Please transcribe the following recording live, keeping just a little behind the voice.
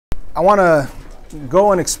I want to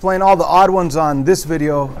go and explain all the odd ones on this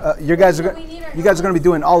video. You guys are going to be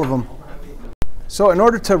doing all of them. So in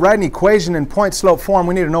order to write an equation in point-slope form,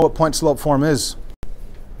 we need to know what point-slope form is.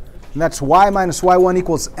 And that's y minus y1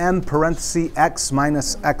 equals m parenthesis x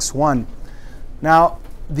minus x1. Now,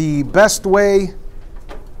 the best way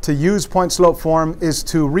to use point-slope form is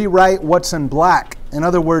to rewrite what's in black. In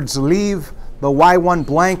other words, leave the y1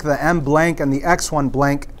 blank, the m blank, and the x1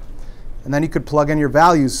 blank. And then you could plug in your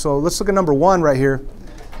values. So let's look at number 1 right here.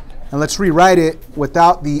 And let's rewrite it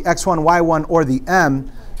without the x1, y1, or the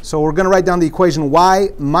m. So we're going to write down the equation y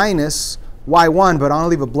minus y1, but I want to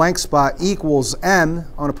leave a blank spot, equals m.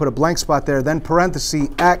 I want to put a blank spot there, then parenthesis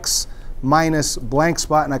x minus blank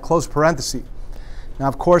spot, and I close parenthesis. Now,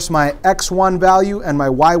 of course, my x1 value and my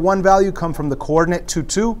y1 value come from the coordinate 2,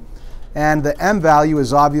 2. And the m value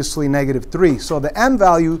is obviously -3. So the m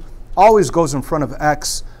value always goes in front of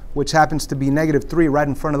x, which happens to be -3 right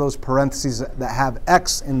in front of those parentheses that have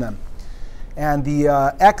x in them. And the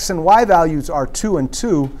x and y values are 2 and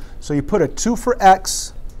 2. So you put a 2 for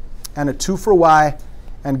x and a 2 for y.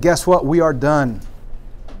 And guess what? We are done.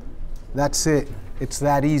 That's it. It's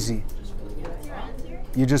that easy.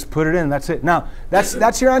 You just put it in. That's it. Now,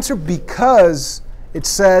 that's your answer because it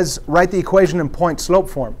says write the equation in point-slope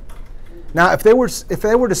form. Now, if they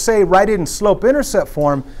were to say write it in slope-intercept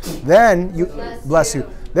form, then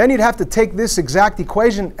then you'd have to take this exact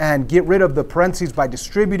equation and get rid of the parentheses by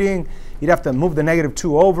distributing. You'd have to move the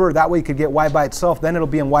 -2 over. That way you could get y by itself. Then it'll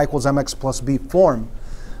be in y equals mx plus b form.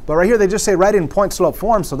 But right here they just say write it in point-slope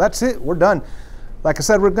form. So that's it. We're done. Like I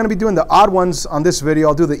said, we're going to be doing the odd ones on this video.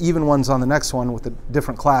 I'll do the even ones on the next one with a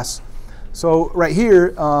different class. So right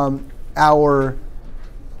here, our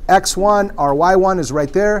x1, our y1 is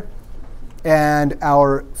right there. And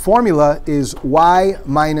our formula is y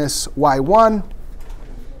minus y1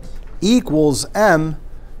 equals m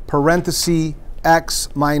parenthesis x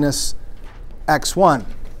minus x1.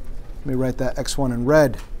 Let me write that x1 in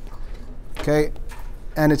red. Okay,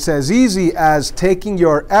 and it's as easy as taking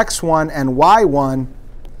your x1 and y1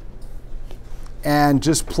 and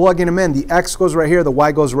just plugging them in. The x goes right here, the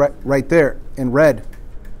y goes right there in red.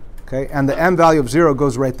 Okay, and the m value of 0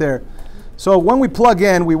 goes right there. So when we plug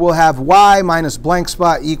in, we will have y minus blank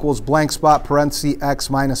spot equals blank spot parenthesis x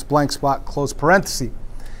minus blank spot close parenthesis.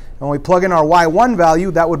 And when we plug in our y1 value,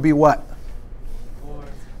 that would be what? 4.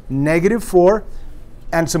 -4.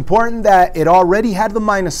 And it's important that it already had the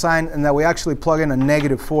minus sign and that we actually plug in a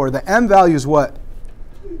 -4. The m value is what?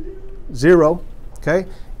 0. Okay.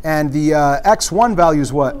 And the x1 value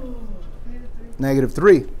is what?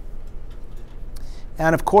 -3.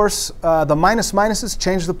 And of course, the minuses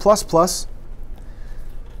change the plus.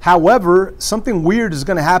 However, something weird is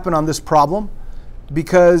going to happen on this problem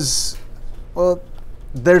because, well,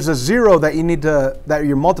 there's a 0 that that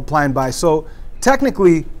you're multiplying by. So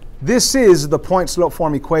technically, this is the point-slope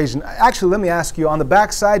form equation. Actually, let me ask you, on the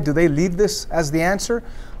back side, do they leave this as the answer,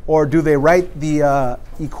 or do they write the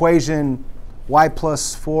equation y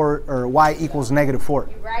plus 4 or y equals -4?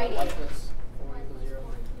 You write it.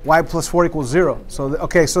 Y plus 4 equals 0. So,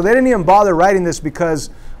 okay, so they didn't even bother writing this because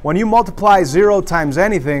when you multiply 0 times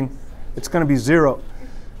anything, it's going to be 0.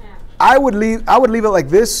 I would leave it like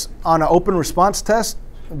this on an open response test,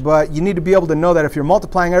 but you need to be able to know that if you're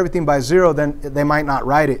multiplying everything by 0, then they might not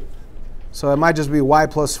write it. So it might just be y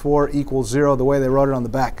plus 4 equals 0 the way they wrote it on the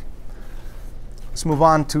back. Let's move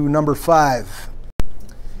on to number 5.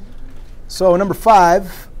 So number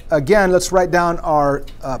 5, again, let's write down our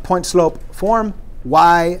point-slope form.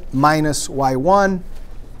 Y minus y1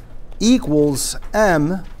 equals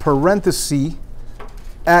m parenthesis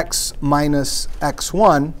x minus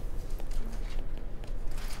x1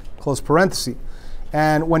 close parenthesis.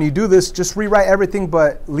 And when you do this, just rewrite everything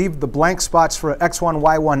but leave the blank spots for x1,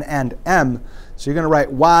 y1, and m. So you're going to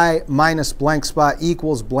write y minus blank spot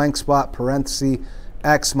equals blank spot parenthesis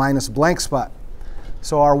x minus blank spot.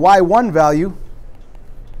 So our y1 value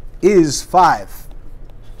is 5.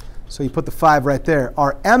 So you put the 5 right there.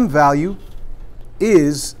 Our m value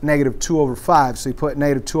is -2/5. So you put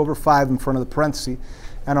 -2/5 in front of the parenthesis.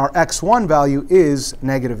 And our x1 value is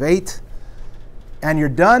 -8. And you're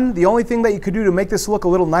done. The only thing that you could do to make this look a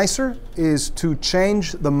little nicer is to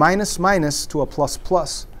change the minus to a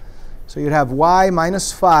plus. So you'd have y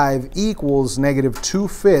minus 5 equals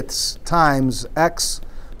 -2/5 times x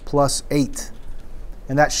plus 8.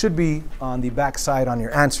 And that should be on the back side on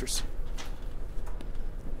your answers.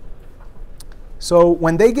 So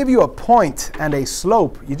when they give you a point and a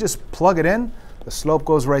slope, you just plug it in. The slope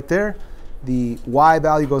goes right there. The y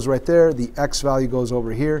value goes right there. The x value goes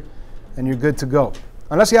over here. And you're good to go.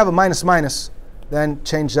 Unless you have a minus, then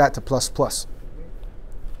change that to plus.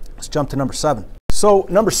 Let's jump to number 7. So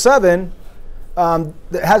number 7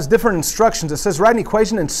 it has different instructions. It says write an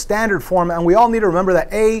equation in standard form, and we all need to remember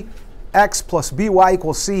that ax plus by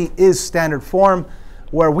equals c is standard form,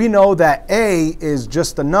 where we know that a is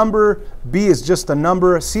just a number, b is just a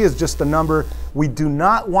number, c is just a number. We do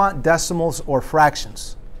not want decimals or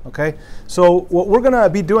fractions. Okay, so what we're going to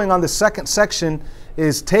be doing on the second section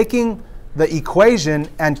is taking the equation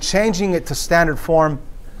and changing it to standard form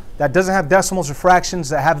that doesn't have decimals or fractions,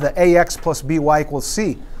 that have the ax plus by equals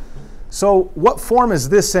c. So what form is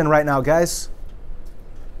this in right now, guys?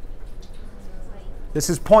 This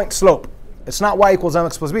is point slope. It's not y equals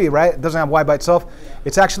mx plus b, right? It doesn't have y by itself.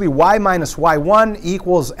 It's actually y minus y1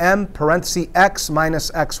 equals m parenthesis x minus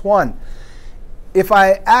x1. If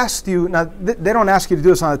I asked you, now they don't ask you to do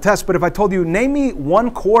this on the test, but if I told you, name me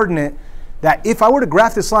one coordinate that if I were to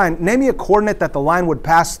graph this line, name me a coordinate that the line would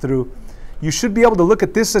pass through, you should be able to look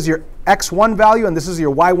at this as your x1 value and this is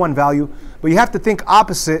your y1 value, but you have to think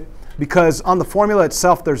opposite because on the formula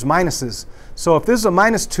itself there's minuses. So if this is a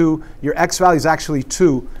minus 2, your x value is actually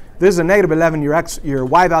 2. This is a negative 11, your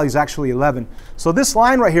y value is actually 11. So this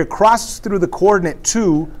line right here crosses through the coordinate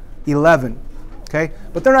 2, 11. Okay?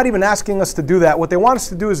 But they're not even asking us to do that. What they want us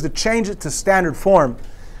to do is to change it to standard form.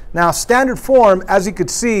 Now standard form, as you could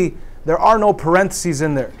see, there are no parentheses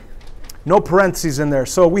in there. No parentheses in there.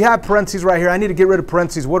 So we have parentheses right here. I need to get rid of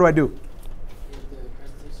parentheses. What do I do?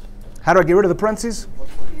 How do I get rid of the parentheses?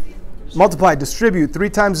 Multiply, distribute. 3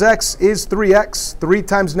 times x is 3x. 3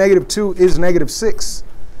 times negative 2 is negative 6.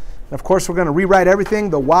 And of course, we're going to rewrite everything.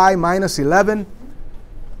 The y minus 11.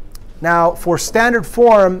 Now, for standard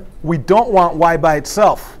form, we don't want y by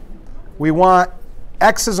itself. We want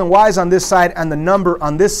x's and y's on this side and the number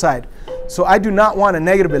on this side. So I do not want a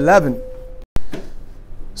negative 11.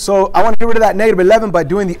 So I want to get rid of that negative 11 by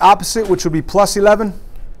doing the opposite, which would be plus 11.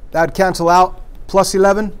 That would cancel out plus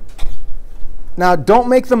 11. Now, don't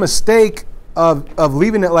make the mistake of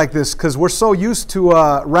leaving it like this because we're so used to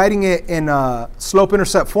writing it in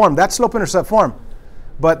slope-intercept form. That's slope-intercept form.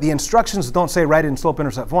 But the instructions don't say write it in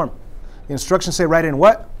slope-intercept form. The instructions say write it in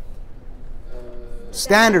what?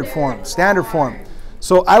 Standard form. Standard form.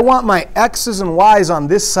 So I want my x's and y's on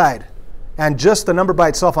this side and just the number by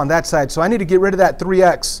itself on that side. So I need to get rid of that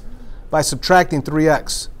 3x by subtracting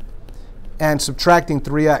 3x and subtracting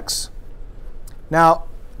 3x. Now,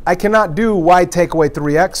 I cannot do y take away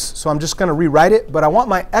 3x, so I'm just going to rewrite it. But I want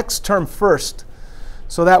my x term first.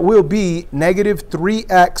 So that will be negative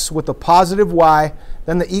 3x with a positive y.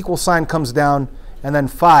 Then the equal sign comes down, and then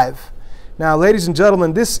 5. Now, ladies and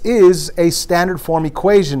gentlemen, this is a standard form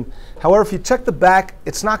equation. However, if you check the back,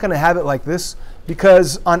 it's not going to have it like this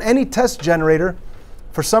because on any test generator,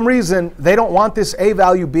 for some reason, they don't want this a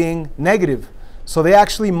value being negative. So they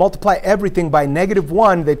actually multiply everything by negative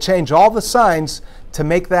 1. They change all the signs to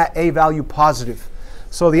make that a value positive.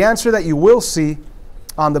 So the answer that you will see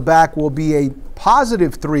on the back will be a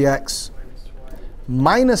positive 3x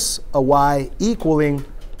minus a y equaling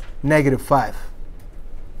negative 5.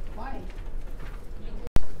 Why?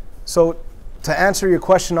 So to answer your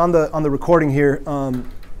question on the recording here,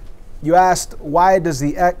 you asked why does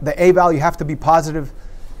the a value have to be positive?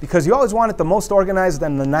 Because you always want it the most organized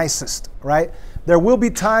and the nicest, right? There will be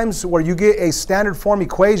times where you get a standard form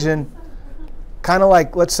equation, kind of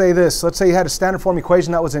like, let's say this. Let's say you had a standard form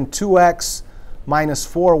equation that was in 2x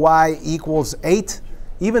minus 4y equals 8.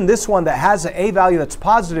 Even this one that has an a value that's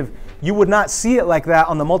positive, you would not see it like that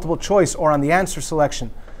on the multiple choice or on the answer selection.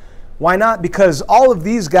 Why not? Because all of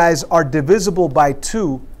these guys are divisible by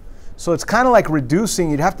 2. So it's kind of like reducing.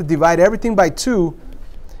 You'd have to divide everything by 2.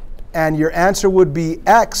 And your answer would be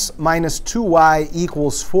x minus 2y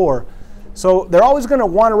equals 4. So they're always going to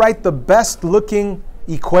want to write the best looking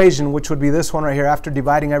equation, which would be this one right here, after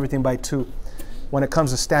dividing everything by 2 when it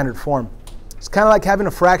comes to standard form. It's kind of like having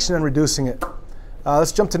a fraction and reducing it.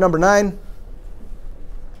 Let's jump to number 9.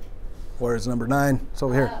 Where is number 9? It's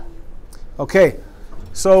over here. Okay,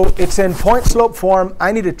 so it's in point slope form.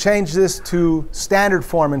 I need to change this to standard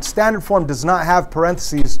form, and standard form does not have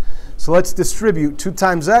parentheses. So let's distribute 2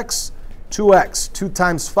 times x, 2x, 2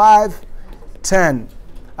 times 5, 10.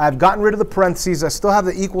 I've gotten rid of the parentheses. I still have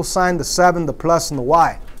the equal sign, the 7, the plus, and the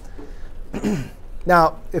y.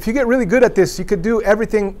 Now, if you get really good at this, you could do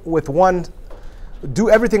everything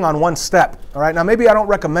on one step. All right. Now, maybe I don't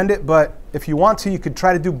recommend it, but if you want to, you could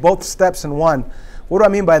try to do both steps in one. What do I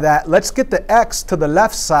mean by that? Let's get the x to the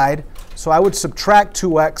left side. So I would subtract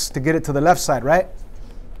 2x to get it to the left side, right?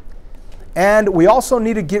 And we also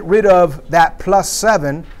need to get rid of that plus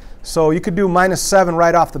 7. So you could do minus 7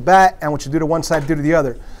 right off the bat, and what you do to one side, do to the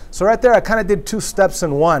other. So right there, I kind of did 2 steps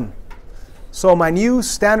in one. So my new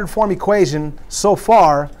standard form equation so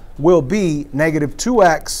far will be negative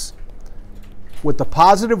 2x with the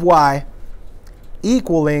positive y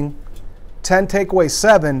equaling 10 take away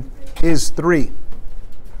 7 is 3.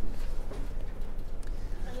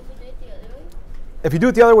 If you do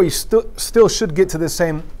it the other way, you still should get to the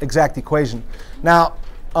same exact equation. Now,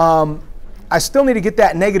 I still need to get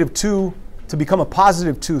that negative 2 to become a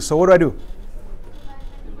positive 2. So what do?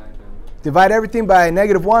 Divide everything by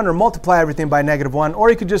negative 1 or multiply everything by negative 1.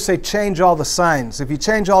 Or you could just say change all the signs. If you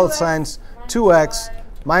change all the signs, 2x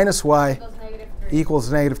minus y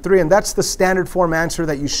equals negative 3. And that's the standard form answer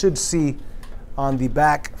that you should see on the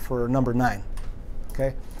back for number 9.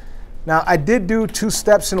 Okay. Now, I did do 2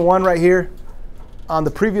 steps in one right here. On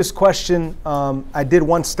the previous question, I did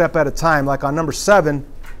 1 step at a time. Like on number 7,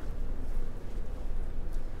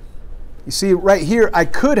 you see right here, I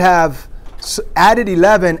could have added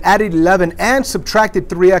 11, and subtracted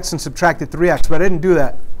 3x and subtracted 3x, but I didn't do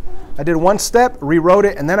that. I did 1 step, rewrote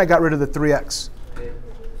it, and then I got rid of the 3x.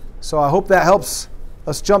 So I hope that helps.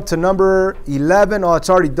 Let's jump to number 11. Oh, it's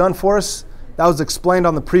already done for us. That was explained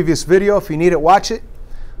on the previous video. If you need it, watch it.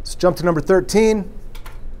 Let's jump to number 13.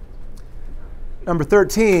 Number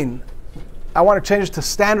 13, I want to change it to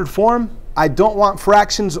standard form. I don't want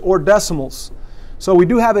fractions or decimals. So we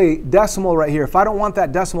do have a decimal right here. If I don't want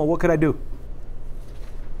that decimal, what could I do?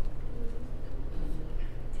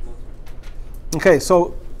 Okay,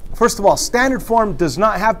 so first of all, standard form does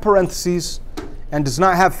not have parentheses and does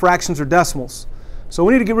not have fractions or decimals. So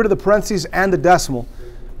we need to get rid of the parentheses and the decimal.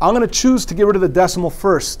 I'm going to choose to get rid of the decimal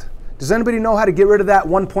first. Does anybody know how to get rid of that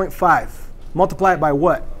 1.5? Multiply it by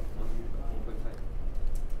what?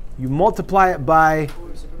 You multiply it by...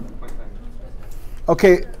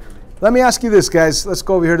 Okay, let me ask you this, guys. Let's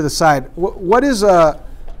go over here to the side.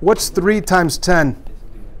 What's 3 times 10?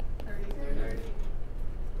 30.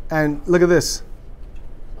 And look at this.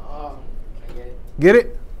 Get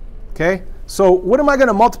it? Okay. So what am I going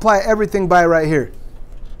to multiply everything by right here?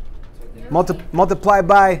 Multiply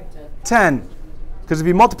by 10. Because if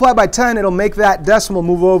you multiply by 10, it'll make that decimal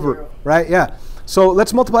move over, right? Yeah. So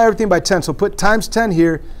let's multiply everything by 10. So put times 10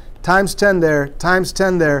 here, times 10 there, times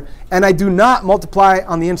 10 there. And I do not multiply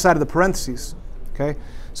on the inside of the parentheses. Okay.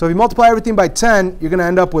 So if you multiply everything by 10, you're going to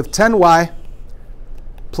end up with 10y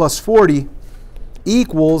plus 40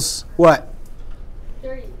 equals what?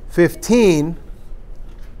 30. 15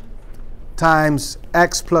 times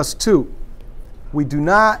x plus 2. We do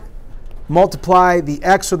not multiply the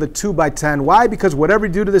x or the 2 by 10. Why? Because whatever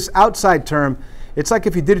you do to this outside term, it's like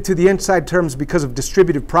if you did it to the inside terms because of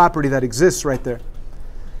distributive property that exists right there.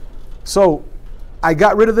 So I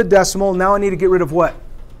got rid of the decimal. Now I need to get rid of what?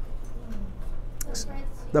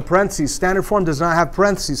 The parentheses. Standard form does not have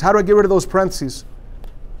parentheses. How do I get rid of those parentheses?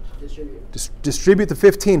 Distribute the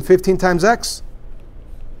 15. 15 times x?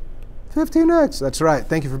 15x. That's right.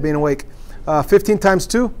 Thank you for being awake. 15 times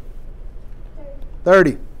 2?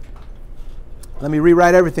 30. Let me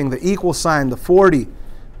rewrite everything. The equal sign, the 40,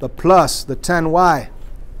 the plus, the 10y.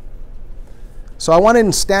 So I want it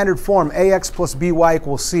in standard form, ax plus by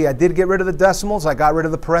equals c. I did get rid of the decimals. I got rid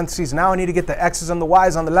of the parentheses. Now I need to get the x's and the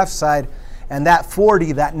y's on the left side and that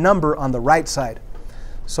 40, that number, on the right side.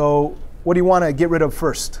 So what do you want to get rid of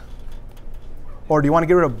first? Or do you want to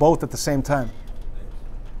get rid of both at the same time?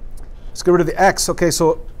 Let's get rid of the x. Okay,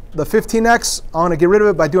 so the 15x, I want to get rid of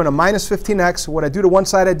it by doing a minus 15x. What I do to one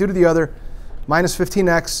side, I do to the other. Minus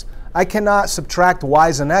 15x. I cannot subtract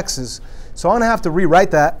y's and x's. So I'm going to have to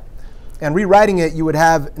rewrite that. And rewriting it, you would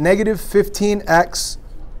have negative 15x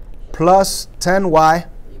plus 10y.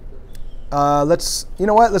 You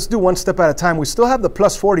know what? Let's do 1 step at a time. We still have the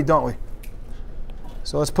plus 40, don't we?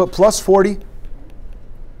 So let's put plus 40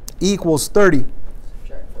 equals 30.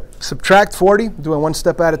 Subtract 40. Doing 1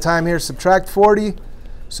 step at a time here. Subtract 40.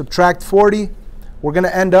 Subtract 40. We're going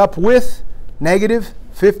to end up with negative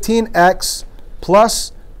 15x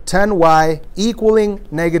plus 10y equaling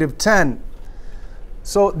negative 10.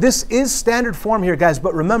 So this is standard form here, guys.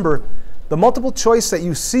 But remember, the multiple choice that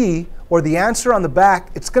you see, or the answer on the back,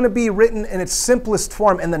 it's going to be written in its simplest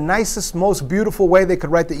form, in the nicest, most beautiful way they could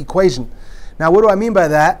write the equation. Now, what do I mean by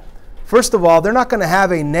that? First of all, they're not going to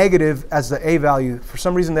have a negative as the a value. For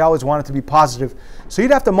some reason, they always want it to be positive. So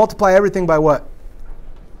you'd have to multiply everything by what?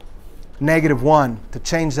 Negative 1 to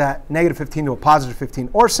change that negative 15 to a positive 15.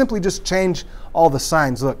 Or simply just change all the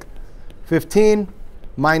signs. Look, 15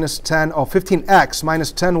 minus 10, 15x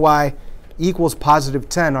minus 10y equals positive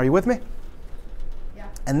 10. Are you with me? Yeah.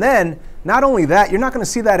 And then, not only that, you're not going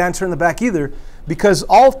to see that answer in the back either, because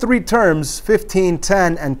all 3 terms, 15,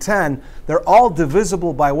 10, and 10, they're all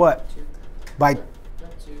divisible by what? By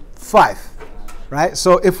 5, right?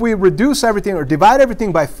 So if we reduce everything or divide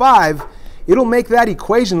everything by 5, it'll make that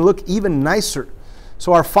equation look even nicer.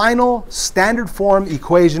 So our final standard form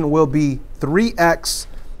equation will be 3x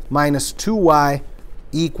minus 2y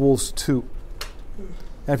equals 2.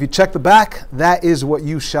 And if you check the back, that is what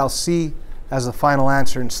you shall see as the final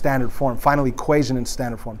answer in standard form, final equation in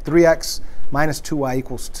standard form. 3x minus 2y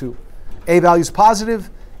equals 2. A value is positive,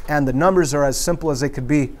 and the numbers are as simple as they could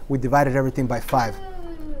be. We divided everything by 5.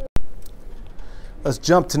 Let's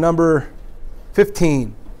jump to number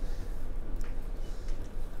 15.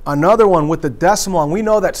 Another one with the decimal, and we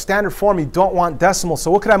know that standard form you don't want decimal, so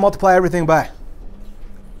what could I multiply everything by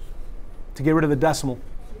to get rid of the decimal?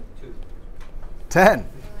 10.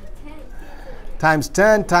 Times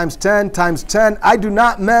 10 times 10 times 10. I do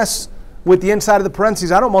not mess with the inside of the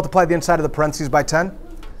parentheses. I don't multiply the inside of the parentheses by 10.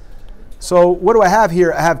 So what do I have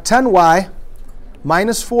here? I have 10y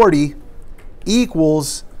minus 40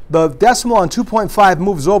 equals, the decimal on 2.5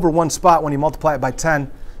 moves over one spot when you multiply it by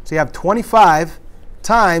 10. So you have 25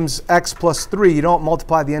 times x plus 3. You don't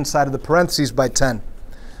multiply the inside of the parentheses by 10.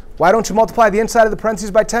 Why don't you multiply the inside of the parentheses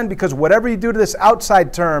by 10? Because whatever you do to this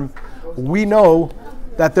outside term, we know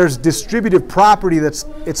that there's distributive property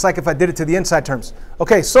it's like if I did it to the inside terms.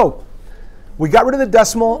 Okay, so we got rid of the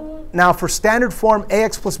decimal. Now for standard form,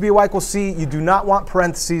 ax plus by equals c, you do not want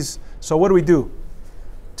parentheses. So what do we do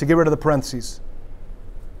to get rid of the parentheses?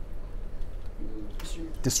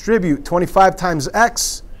 Distribute 25 times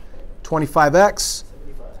x, 25x.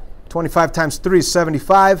 25 times 3 is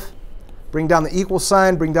 75. Bring down the equal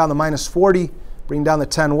sign, bring down the minus 40, bring down the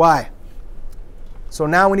 10y. So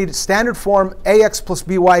now we need standard form ax plus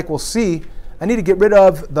by equals c. I need to get rid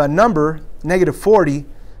of the number, negative 40.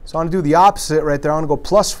 So I'm going to do the opposite right there. I'm going to go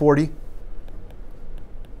plus 40.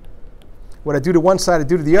 What I do to one side, I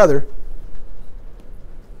do to the other.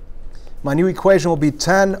 My new equation will be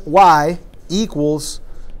 10y equals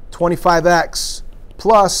 25x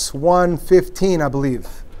plus 115, I believe.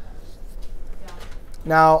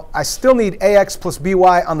 Now, I still need ax plus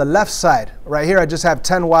by on the left side. Right here, I just have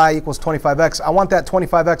 10y equals 25x. I want that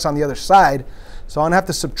 25x on the other side. So I'm going to have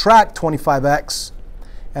to subtract 25x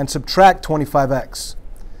and subtract 25x.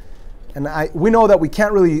 And we know that we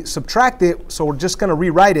can't really subtract it, so we're just going to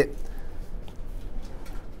rewrite it.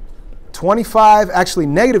 25, actually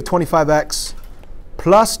negative 25x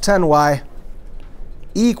plus 10y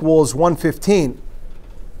equals 115.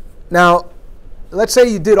 Now, let's say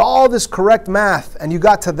you did all this correct math and you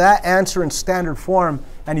got to that answer in standard form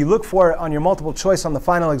and you look for it on your multiple choice on the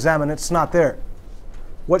final exam and it's not there.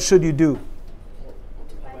 What should you do?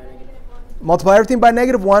 Multiply everything by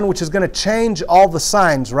negative 1, which is going to change all the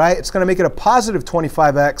signs, right? It's going to make it a positive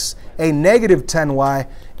 25x, a negative 10y,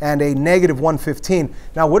 and a negative 115.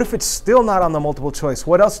 Now, what if it's still not on the multiple choice?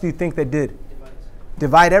 What else do you think they did?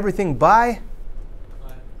 Divide everything by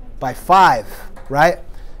 5, right?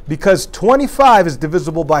 Because 25 is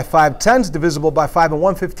divisible by 5, 10 is divisible by 5, and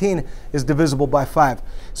 115 is divisible by 5.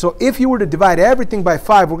 So if you were to divide everything by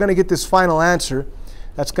 5, we're going to get this final answer.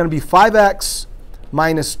 That's going to be 5x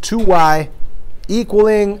minus 2y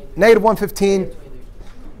equaling negative 115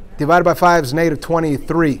 divided by 5 is negative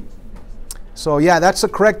 23. So yeah, that's the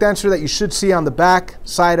correct answer that you should see on the back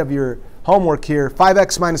side of your homework here.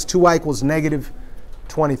 5x minus 2y equals negative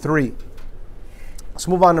 23. Let's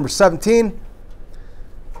move on to number 17.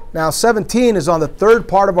 Now 17 is on the third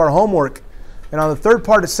part of our homework. And on the third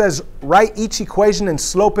part it says write each equation in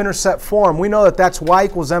slope-intercept form. We know that that's y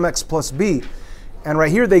equals mx plus b. And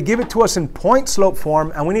right here they give it to us in point-slope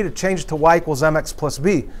form, and we need to change it to y equals mx plus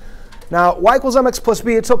b. Now y equals mx plus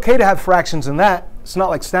b, it's okay to have fractions in that. It's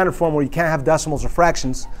not like standard form where you can't have decimals or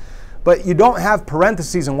fractions. But you don't have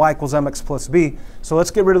parentheses in y equals mx plus b. So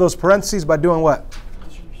let's get rid of those parentheses by doing what?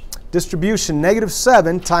 Distribution. Negative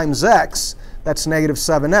 7 times x. That's negative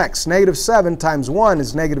 7x. Negative 7 times 1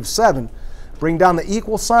 is negative 7. Bring down the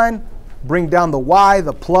equal sign. Bring down the y,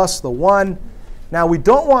 the plus, the 1. Now we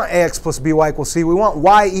don't want ax plus by equals c. We want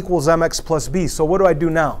y equals mx plus b. So what do I do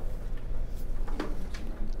now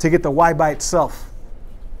to get the y by itself?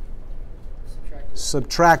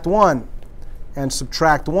 Subtract 1 and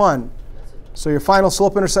subtract 1. So your final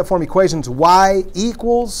slope-intercept form equations, y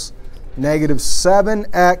equals negative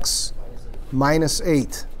 7x minus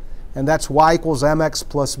 8. And that's y equals mx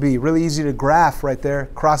plus b. Really easy to graph right there.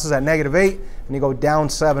 Crosses at negative 8, and you go down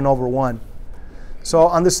 7 over 1. So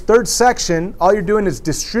on this third section, all you're doing is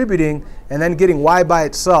distributing and then getting y by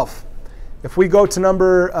itself. If we go to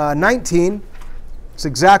number 19, it's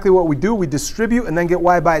exactly what we do. We distribute and then get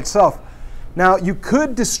y by itself. Now, you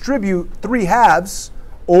could distribute 3 halves,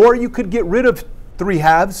 or you could get rid of 3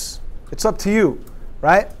 halves. It's up to you,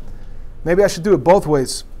 right? Maybe I should do it both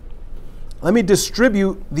ways. Let me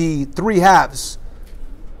distribute the 3 halves.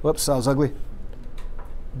 Whoops, that was ugly.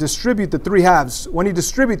 Distribute the 3 halves. When you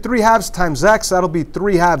distribute 3 halves times x, that'll be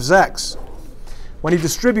 3 halves x. When you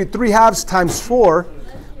distribute 3 halves times 4,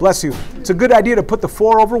 bless you, it's a good idea to put the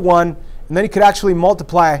 4 over 1, and then you could actually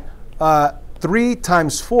multiply 3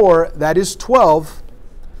 times 4, that is 12,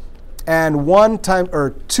 and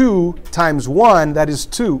 2 times 1, that is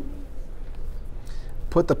 2.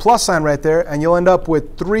 Put the plus sign right there, and you'll end up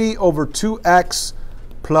with 3 over 2x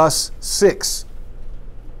plus 6.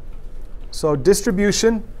 So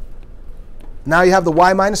distribution, now you have the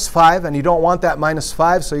y minus 5, and you don't want that minus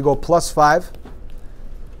 5, so you go plus 5,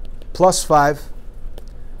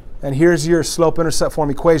 and here's your slope-intercept form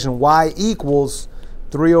equation. Y equals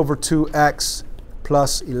 3 over 2x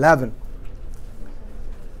plus 11.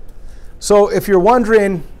 So if you're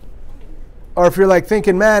wondering, or if you're like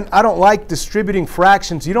thinking, man, I don't like distributing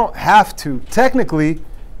fractions, you don't have to. Technically,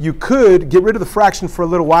 you could get rid of the fraction for a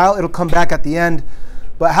little while. It'll come back at the end.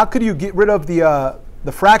 But how could you get rid of the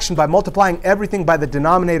fraction? By multiplying everything by the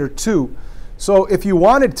denominator 2. So if you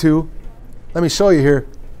wanted to, let me show you here.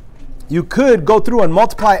 You could go through and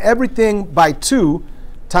multiply everything by 2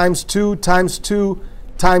 times 2 times 2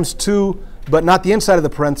 times 2, but not the inside of the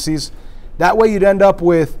parentheses. That way you'd end up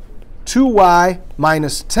with 2y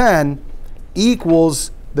minus 10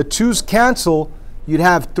 equals, the 2's cancel, you'd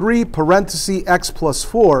have 3 parentheses x plus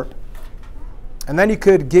 4. And then you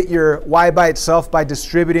could get your y by itself by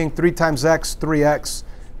distributing 3 times x, 3x.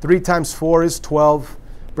 3 times 4 is 12.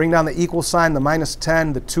 Bring down the equal sign, the minus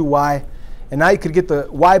 10, the 2y. And now you could get the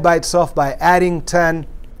y by itself by adding 10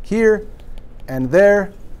 here and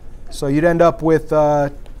there. So you'd end up with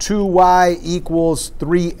 2y equals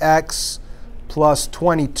 3x plus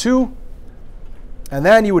 22. And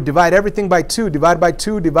then you would divide everything by 2. Divide by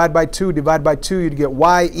 2, divide by 2, divide by 2. You'd get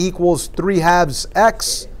y equals 3 halves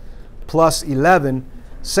x plus 11.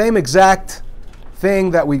 Same exact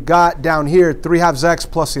thing that we got down here, 3 halves x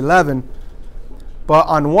plus 11. But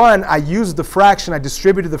on one, I used the fraction, I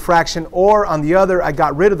distributed the fraction, or on the other, I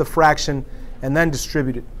got rid of the fraction and then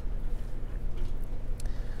distributed.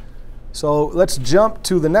 So let's jump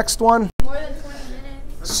to the next one. More than 20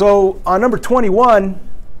 minutes. So on number 21,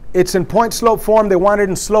 it's in point-slope form. They want it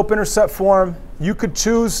in slope-intercept form. You could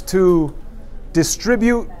choose to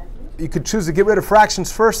distribute. You could choose to get rid of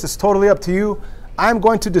fractions first. It's totally up to you. I'm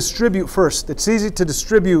going to distribute first. It's easy to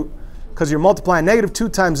distribute because you're multiplying negative 2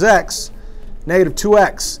 times x, negative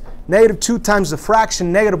 2x. Negative 2 times the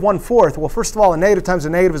fraction, negative 1/4. Well, first of all, a negative times a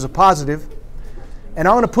negative is a positive. And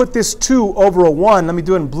I'm going to put this 2 over a 1. Let me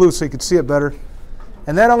do it in blue so you can see it better.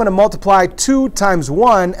 And then I'm going to multiply 2 times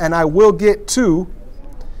 1, and I will get 2.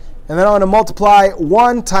 And then I'm going to multiply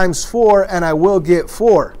 1 times 4, and I will get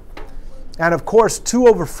 4. And of course, 2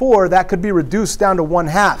 over 4, that could be reduced down to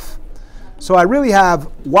 1/2. So I really have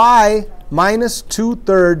y minus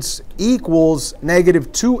 2/3 equals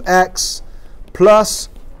negative 2x plus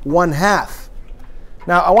 1/2.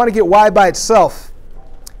 Now I want to get y by itself.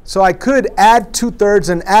 So I could add 2/3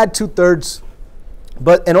 and add 2/3.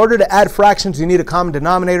 But in order to add fractions, you need a common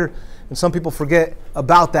denominator. And some people forget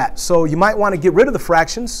about that. So you might want to get rid of the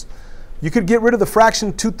fractions. You could get rid of the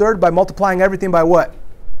fraction 2/3 by multiplying everything by what?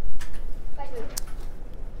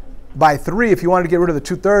 By 3 if you wanted to get rid of the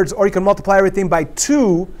 2/3, or you can multiply everything by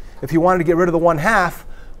 2 if you wanted to get rid of the 1/2,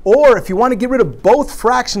 or if you want to get rid of both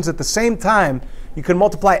fractions at the same time, you can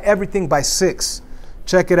multiply everything by 6.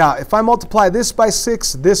 Check it out. If I multiply this by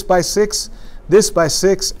 6, this by 6, this by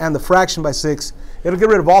 6, and the fraction by 6, it'll get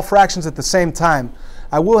rid of all fractions at the same time.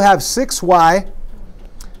 I will have 6y,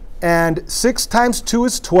 and 6 times 2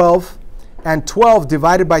 is 12, and 12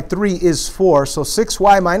 divided by 3 is 4, so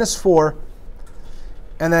 6y minus 4.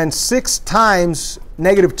 And then 6 times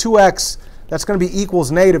negative 2x, that's going to be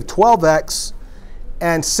equals negative 12x.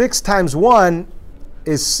 And 6 times 1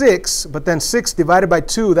 is 6, but then 6 divided by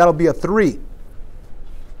 2, that'll be a 3.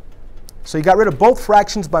 So you got rid of both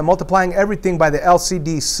fractions by multiplying everything by the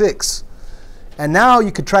LCD 6. And now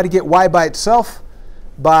you could try to get y by itself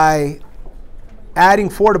by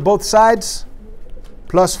adding 4 to both sides,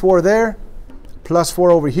 plus 4 there, plus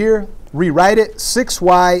 4 over here. Rewrite it.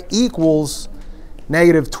 6y equals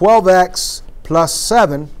negative 12x plus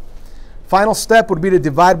 7. Final step would be to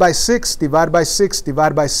divide by 6, divide by 6,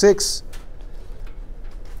 divide by 6.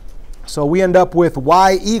 So we end up with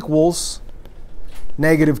y equals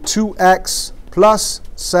negative 2x plus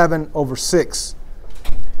 7 over 6.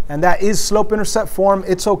 And that is slope-intercept form.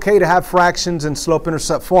 It's okay to have fractions in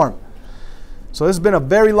slope-intercept form. So this has been a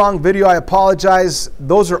very long video. I apologize.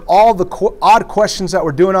 Those are all the odd questions that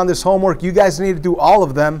we're doing on this homework. You guys need to do all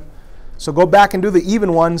of them. So go back and do the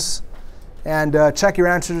even ones, and check your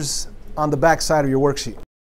answers on the back side of your worksheet.